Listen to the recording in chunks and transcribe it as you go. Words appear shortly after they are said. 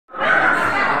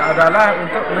adalah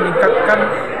untuk meningkatkan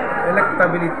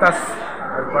elektabilitas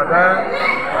daripada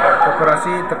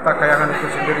Koperasi Tirta Kayangan itu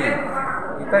sendiri.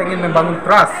 Kita ingin membangun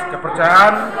trust,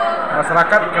 kepercayaan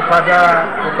masyarakat kepada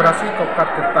Koperasi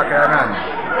Tirta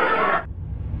Kayangan.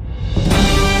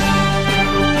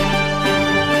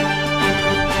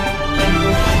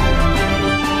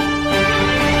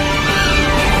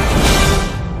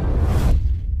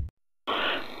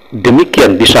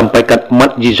 Demikian disampaikan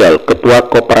Mat Jizal, Ketua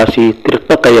Koperasi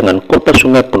Tirta Kayangan Kota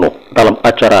Sungai Penuh dalam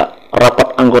acara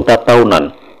Rapat Anggota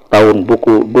Tahunan tahun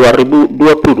buku 2022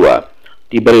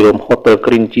 di Ballroom Hotel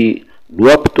Kerinci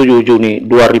 27 Juni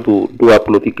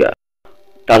 2023.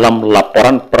 Dalam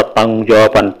laporan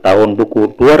pertanggungjawaban tahun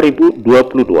buku 2022,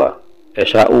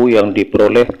 SHU yang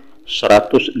diperoleh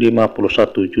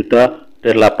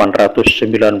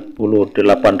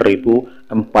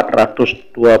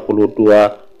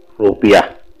Rp151.498.422.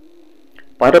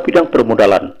 Pada bidang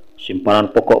permodalan,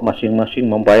 simpanan pokok masing-masing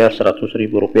membayar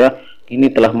Rp100.000, kini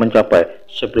telah mencapai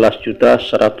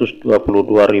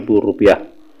Rp11.122.000.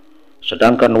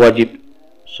 Sedangkan wajib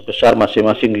sebesar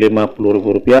masing-masing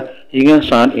Rp50.000 hingga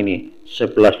saat ini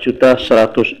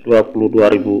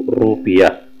Rp11.122.000.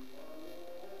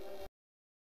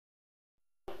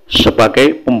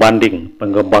 Sebagai pembanding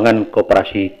pengembangan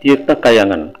Koperasi Tirta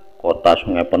Kayangan Kota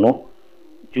Sungai Penuh,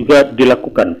 juga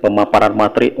dilakukan pemaparan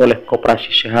materi oleh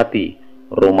Koperasi Sehati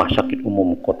Rumah Sakit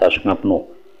Umum Kota Sungai Penuh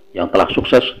yang telah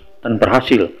sukses dan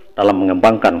berhasil dalam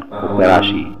mengembangkan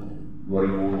koperasi.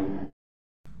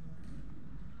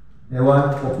 Dewan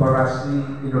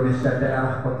Koperasi Indonesia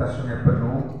Daerah Kota Sungai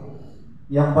Penuh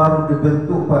yang baru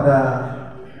dibentuk pada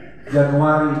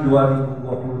Januari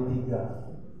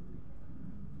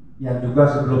 2023, yang juga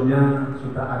sebelumnya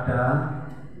sudah ada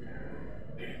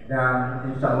dan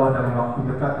insya Allah dalam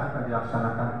waktu dekat akan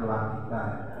dilaksanakan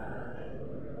pelantikan.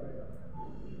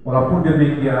 Walaupun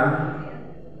demikian,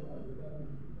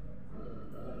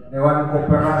 Dewan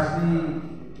Koperasi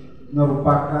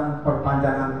merupakan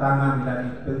perpanjangan tangan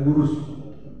dari pengurus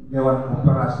Dewan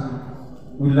Koperasi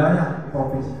wilayah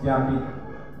Provinsi Jambi,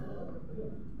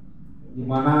 di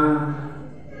mana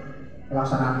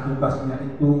pelaksanaan tugasnya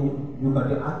itu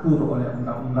juga diatur oleh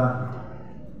undang-undang.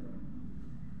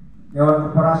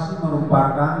 Dewan Koperasi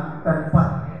merupakan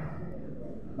tempat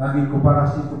bagi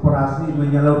koperasi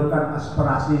menyalurkan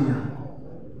aspirasinya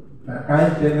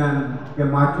terkait dengan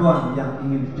kemajuan yang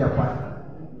ingin dicapai.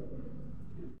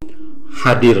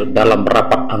 Hadir dalam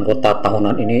rapat anggota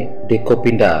tahunan ini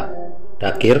Dekopinda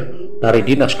Dakir dari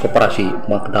Dinas Koperasi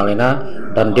Magdalena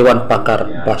dan Dewan Pakar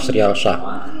Basrial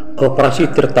Shah. Koperasi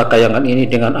Tirta Kayangan ini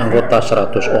dengan anggota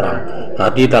 100 orang.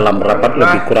 Hadir dalam rapat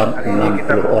lebih kurang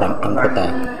 60 orang anggota.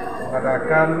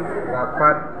 Mengadakan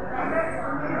rapat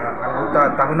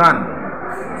anggota tahunan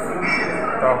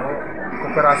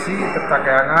Koperasi Tirta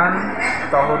Kayangan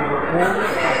tahun buku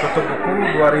tutup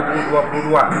buku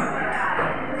 2022.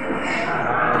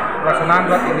 Pelaksanaan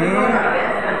rapat ini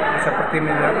seperti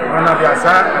mana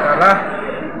biasa adalah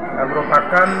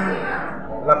merupakan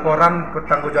laporan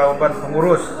pertanggungjawaban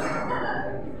pengurus.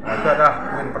 Itu adalah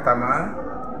poin pertama.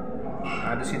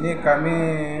 Di sini kami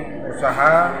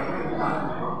berusaha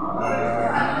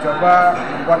mencoba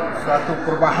membuat suatu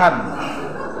perubahan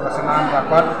pelaksanaan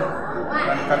rapat,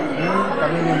 dan kali ini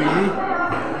kami memilih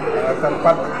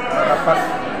tempat rapat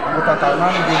anggota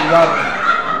tahunan di luar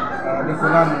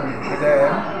lingkungan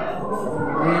BDM.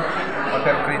 Kami memilih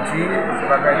Hotel Kerinci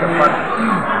sebagai tempat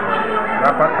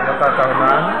rapat anggota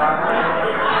tahunan.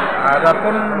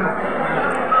 Adapun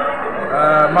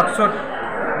maksud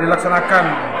dilaksanakan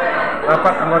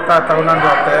rapat anggota tahunan di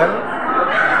hotel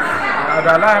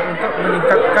adalah untuk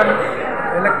meningkatkan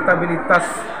elektabilitas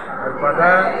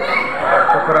daripada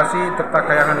Koperasi Tirta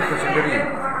Kayangan itu sendiri.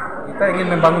 Kita ingin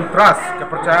membangun trust,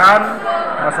 kepercayaan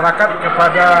masyarakat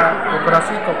kepada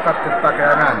Koperasi Tirta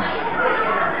Kayangan.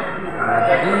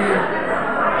 Jadi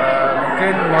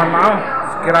mungkin mohon maaf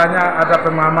sekiranya ada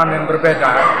pemahaman yang berbeda.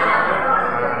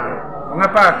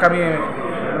 Mengapa kami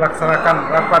melaksanakan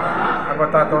rapat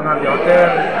anggota tahunan di hotel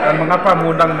dan mengapa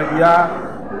mengundang media?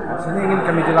 Di sini ingin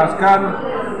kami jelaskan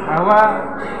bahwa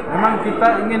memang kita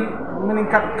ingin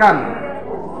meningkatkan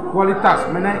kualitas,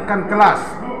 menaikkan kelas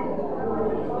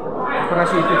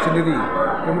koperasi itu sendiri.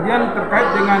 Kemudian terkait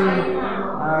dengan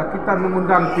kita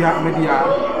mengundang pihak media,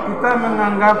 kita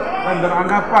menganggap dan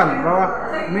beranggapan bahwa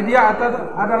media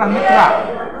adalah mitra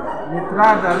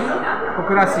dari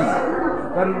koperasi,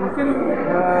 dan mungkin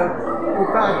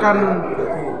kita akan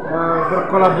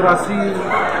berkolaborasi,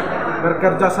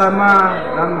 bekerjasama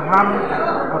dalam hal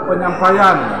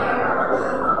penyampaian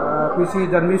visi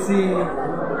dan misi,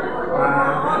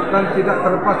 dan tidak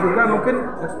terlepas juga mungkin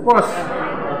ekspos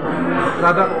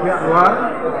terhadap pihak luar,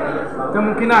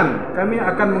 kemungkinan kami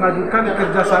akan mengajukan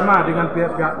kerjasama dengan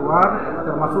pihak-pihak luar,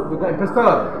 termasuk juga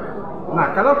investor. Nah,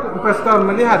 kalau investor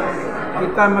melihat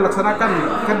kita melaksanakan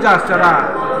kerja secara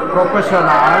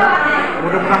profesional,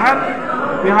 mudah-mudahan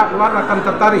pihak luar akan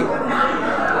tertarik.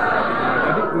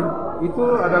 Jadi itu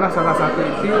adalah salah satu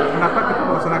isi kenapa kita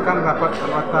melaksanakan rapat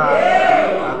anggota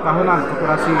tahunan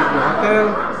koperasi di hotel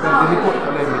dan diliput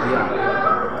oleh media.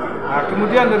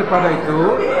 Kemudian daripada itu,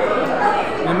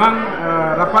 memang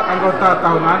rapat anggota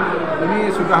tahunan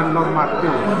ini sudah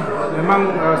normatif. Memang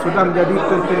sudah menjadi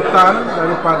tuntutan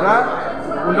daripada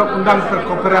undang-undang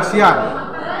perkoperasian.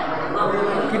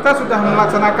 Kita sudah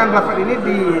melaksanakan rapat ini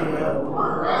di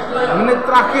menit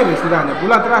terakhir istilahnya,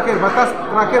 bulan terakhir, batas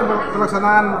terakhir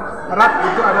pelaksanaan RAP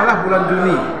itu adalah bulan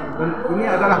Juni, dan ini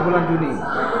adalah bulan Juni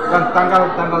dan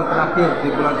tanggal-tanggal terakhir di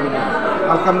bulan Juni.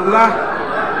 Alhamdulillah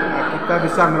kita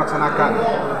bisa melaksanakan.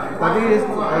 Tadi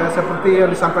seperti yang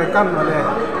disampaikan oleh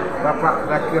Bapak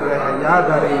Dakir Yahya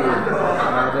dari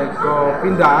Deko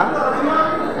Pindah,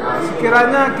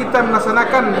 sekiranya kita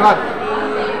melaksanakan RAP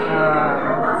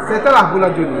setelah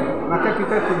bulan Juni, maka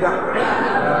kita tidak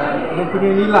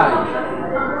mempunyai nilai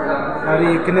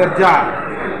dari kinerja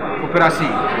koperasi.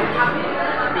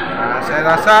 Saya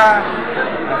rasa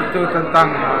itu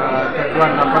tentang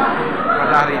tujuan rapat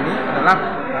pada hari ini adalah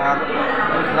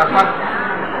rapat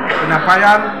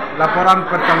penyampaian laporan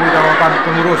pertanggungjawaban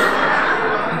pengurus.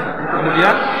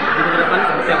 Kemudian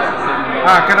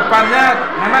ke depannya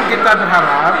memang kita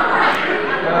berharap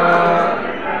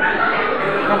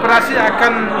koperasi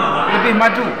akan lebih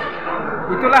maju.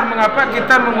 Itulah mengapa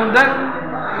kita mengundang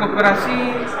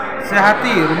koperasi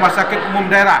sehati rumah sakit umum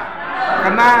daerah.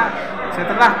 Karena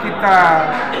setelah kita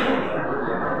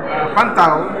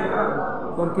pantau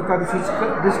dan kita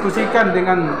diskusikan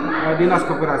dengan dinas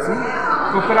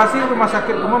koperasi rumah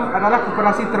sakit umum adalah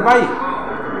koperasi terbaik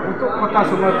untuk kota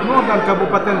Sungai Penuh dan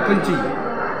Kabupaten Kerinci.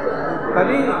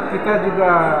 Tadi kita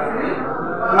juga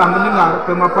telah mendengar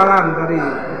pemaparan dari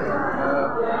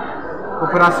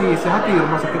koperasi sehati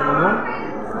rumah sakit umum.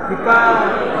 Kita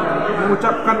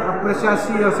mengucapkan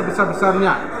apresiasi yang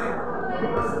sebesar-besarnya.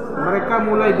 Mereka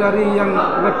mulai dari yang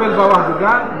level bawah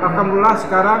juga, alhamdulillah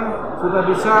sekarang sudah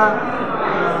bisa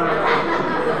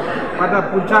pada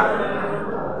puncak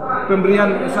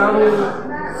pemberian SAU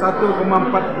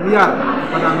 1,4 miliar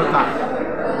pada anggota.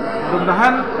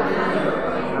 Mudah-mudahan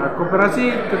koperasi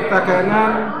Tirta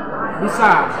Kayangan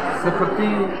bisa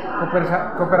seperti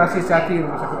koperasi sehati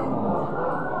rumah sakit umum.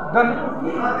 Dan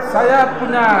saya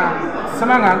punya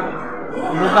semangat,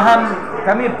 mudah-mudahan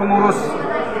kami pengurus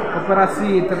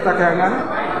koperasi Tirta Kayangan,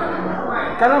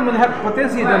 karena melihat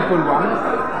potensi dan peluang,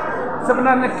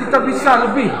 sebenarnya kita bisa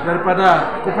lebih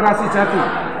daripada koperasi sehati.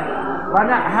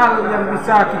 Banyak hal yang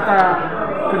bisa kita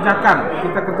kerjakan,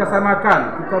 kita kerjasamakan,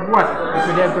 kita buat di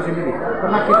PDM itu sendiri.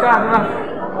 Karena kita adalah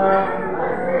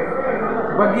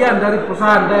bagian dari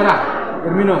perusahaan daerah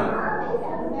air minum.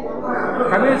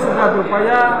 Kami sudah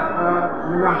berupaya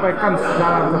menyampaikan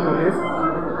secara tertulis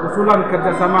usulan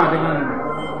kerjasama dengan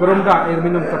Perumda Air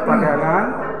Minum Tirta Kayangan.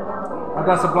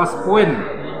 Ada 11 poin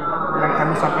yang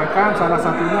kami sampaikan. Salah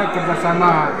satunya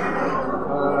kerjasama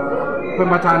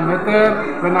pembacaan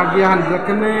meter, penagihan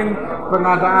rekening,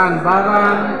 pengadaan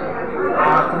barang,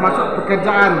 termasuk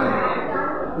pekerjaan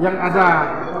yang ada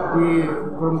di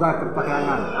Perumda Tirta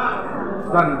Kayangan.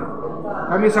 Dan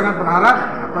kami sangat berharap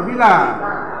apabila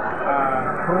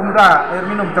Perumda Air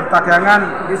Minum Tirta Kayangan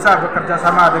bisa bekerja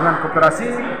sama dengan koperasi,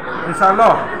 insya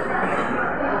Allah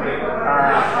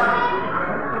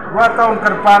 2 tahun ke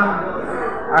depan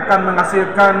akan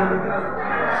menghasilkan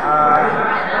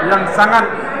yang sangat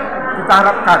kita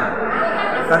harapkan.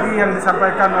 Tadi yang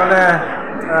disampaikan oleh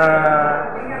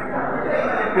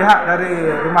pihak dari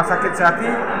rumah sakit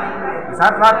sehati,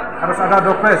 saat harus ada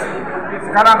dopes.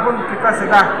 Sekarang pun kita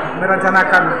sudah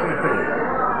merencanakan itu.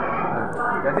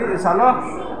 Jadi insya Allah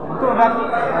untuk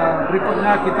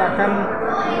berikutnya kita akan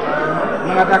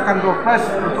mengadakan dopes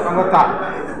untuk anggota,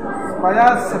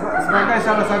 supaya sebagai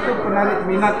salah satu penarik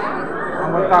minat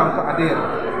anggota untuk hadir.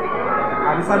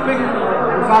 Di samping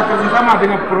usaha kerjasama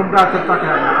dengan Perumda Tirta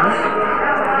Kayangan,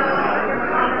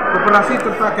 koperasi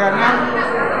Tirta Kayangan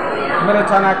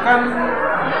merencanakan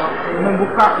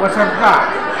membuka waserda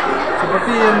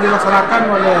seperti yang dilaksanakan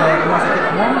oleh rumah sakit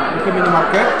umum di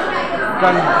minimarket,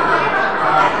 dan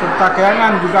Tirta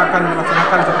Kayangan juga akan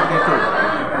melaksanakan seperti itu.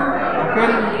 Mungkin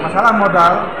masalah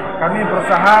modal, kami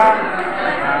berusaha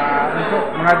untuk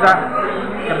mengajak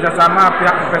kerjasama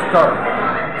pihak investor.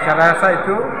 Saya rasa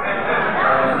itu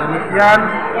demikian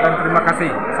dan terima kasih.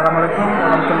 Assalamualaikum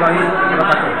warahmatullahi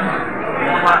wabarakatuh.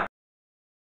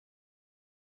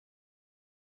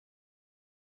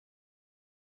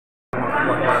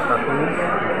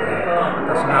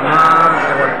 atas nama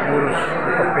Dewan Pengurus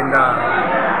Koperasi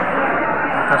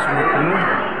Tirta Sungai Penuh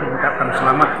mengucapkan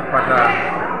selamat kepada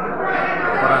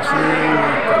Koperasi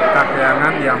Tirta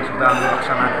Kayangan yang sedang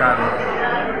melaksanakan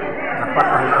rapat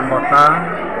tahun anggota,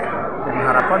 dengan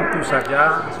harapan itu saja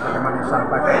sebagaimana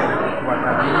disampaikan oleh ketua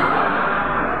tadi,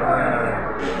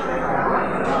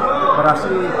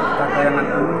 Koperasi Tirta Kayangan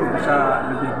ini bisa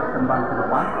lebih berkembang ke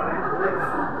depan,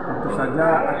 tentu saja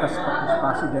atas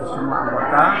partisipasi dari semua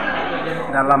anggota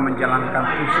dalam menjalankan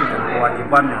fungsi dan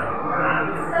kewajibannya.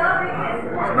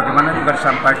 Sebagaimana juga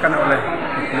disampaikan oleh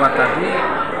ketua tadi,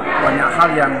 banyak hal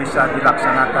yang bisa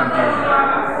dilaksanakan di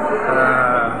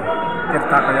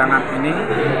Tirta Kayangan ini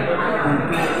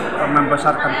untuk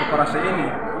membesarkan koperasi ini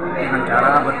dengan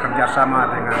cara bekerja sama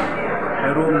dengan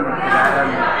Perum dan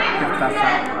Tirta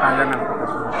Kayangan Kota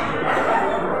Sungai.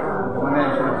 Bagaimana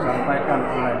yang sudah disampaikan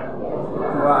oleh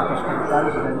ketua atau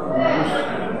sekretaris dan pengurus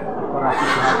koperasi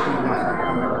sehati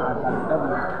masyarakat tadi,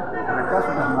 mereka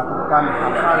sudah melakukan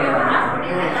hal-hal yang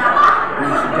betul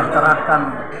mensejahterakan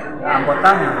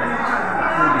anggotanya,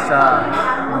 itu bisa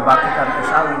membagikan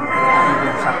pesangon lebih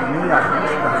dari 1 miliar, ini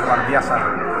sudah luar biasa.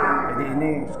 Jadi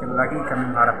ini sekali lagi kami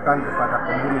mengharapkan kepada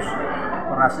pengurus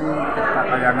Koperasi Tirta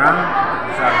Kayangan untuk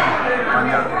bisa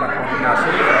banyak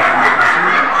berkoordinasi,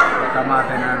 terutama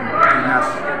dengan dinas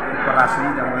koperasi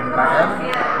dan UMKM,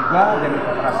 juga dengan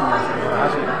koperasi yang sudah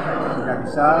berhasil, tidak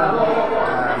bisa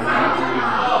menjadi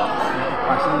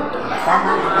koperasi depan,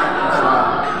 bisa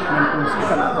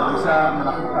memfungsikan atau bisa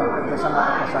melakukan kerjasama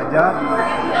apa saja di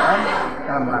UMKM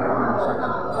dalam rangka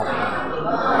membesarkan koperasi.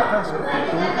 Maka seperti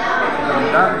itu,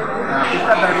 mudah-mudahan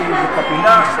kita dari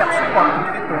Bukopindah siap support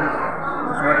untuk itu.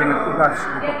 Sesuai dengan tugas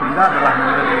Bukopindah adalah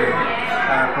memberi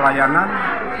pelayanan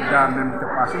dan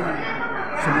memotivasi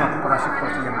semua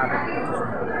koperasi-koperasi yang ada di Kota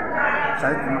Sungai.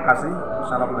 Saya terima kasih.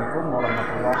 Assalamualaikum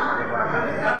warahmatullahi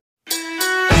wabarakatuh.